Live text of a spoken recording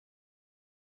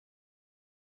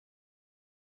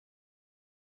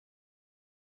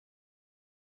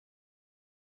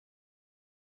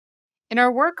In our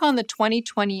work on the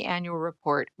 2020 annual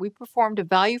report, we performed a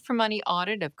value-for-money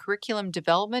audit of curriculum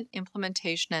development,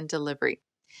 implementation, and delivery.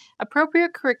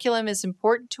 Appropriate curriculum is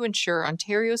important to ensure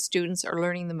Ontario students are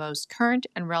learning the most current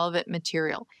and relevant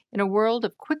material in a world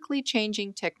of quickly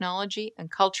changing technology and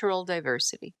cultural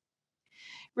diversity.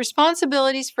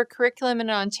 Responsibilities for curriculum in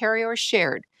Ontario are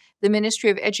shared. The Ministry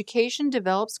of Education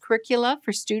develops curricula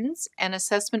for students and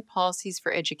assessment policies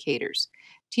for educators.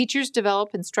 Teachers develop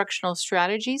instructional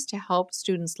strategies to help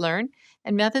students learn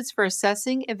and methods for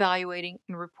assessing, evaluating,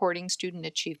 and reporting student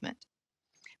achievement.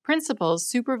 Principals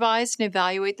supervise and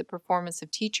evaluate the performance of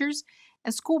teachers,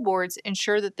 and school boards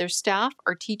ensure that their staff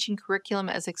are teaching curriculum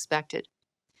as expected.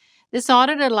 This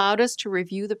audit allowed us to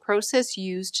review the process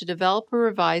used to develop or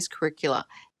revise curricula,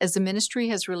 as the ministry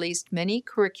has released many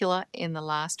curricula in the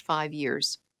last 5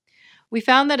 years. We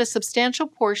found that a substantial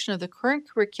portion of the current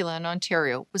curricula in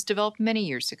Ontario was developed many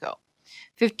years ago.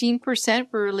 15%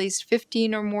 were released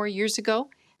 15 or more years ago,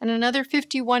 and another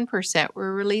 51%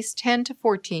 were released 10 to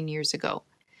 14 years ago.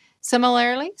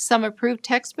 Similarly, some approved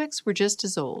textbooks were just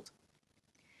as old.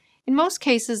 In most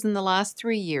cases in the last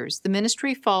 3 years, the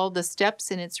ministry followed the steps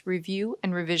in its review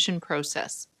and revision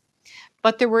process.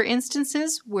 But there were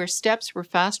instances where steps were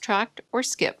fast-tracked or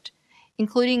skipped,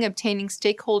 including obtaining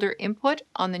stakeholder input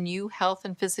on the new health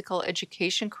and physical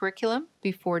education curriculum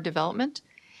before development,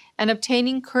 and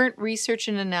obtaining current research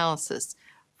and analysis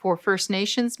for First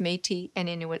Nations, Métis, and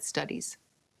Inuit studies.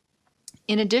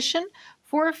 In addition,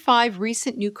 4 or 5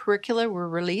 recent new curricula were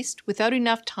released without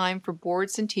enough time for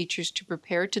boards and teachers to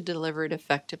prepare to deliver it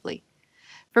effectively.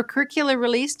 For curricula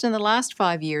released in the last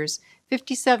 5 years,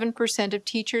 57% of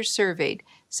teachers surveyed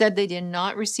said they did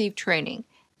not receive training,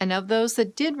 and of those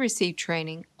that did receive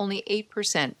training, only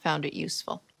 8% found it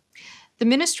useful. The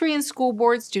ministry and school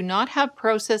boards do not have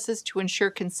processes to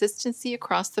ensure consistency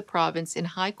across the province in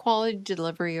high-quality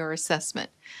delivery or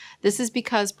assessment. This is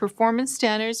because performance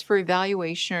standards for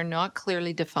evaluation are not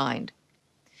clearly defined.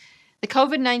 The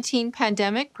COVID-19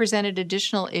 pandemic presented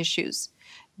additional issues.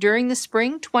 During the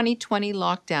spring 2020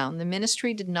 lockdown, the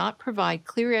ministry did not provide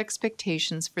clear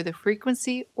expectations for the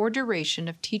frequency or duration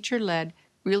of teacher-led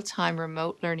real-time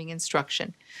remote learning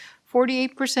instruction.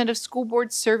 48% of school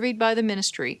boards surveyed by the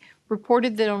ministry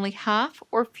reported that only half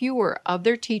or fewer of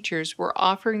their teachers were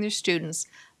offering their students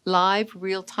live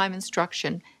real-time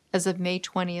instruction as of May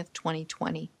 20th,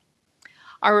 2020.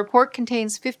 Our report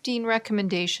contains 15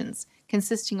 recommendations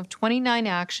consisting of 29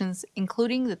 actions,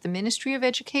 including that the Ministry of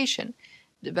Education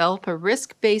develop a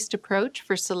risk-based approach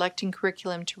for selecting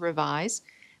curriculum to revise,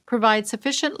 provide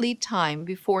sufficient lead time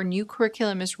before new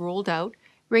curriculum is rolled out,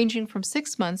 ranging from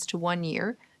 6 months to 1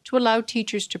 year, to allow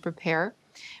teachers to prepare,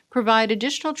 provide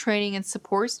additional training and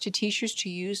supports to teachers to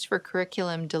use for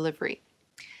curriculum delivery,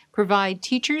 provide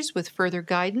teachers with further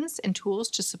guidance and tools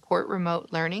to support remote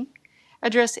learning,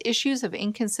 address issues of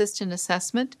inconsistent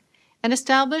assessment, and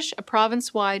establish a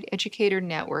province-wide educator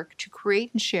network to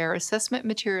create and share assessment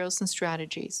materials and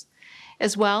strategies.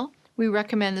 As well, we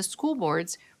recommend the school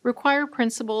boards require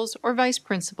principals or vice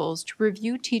principals to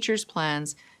review teachers'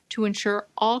 plans to ensure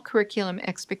all curriculum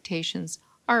expectations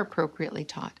are appropriately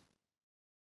taught.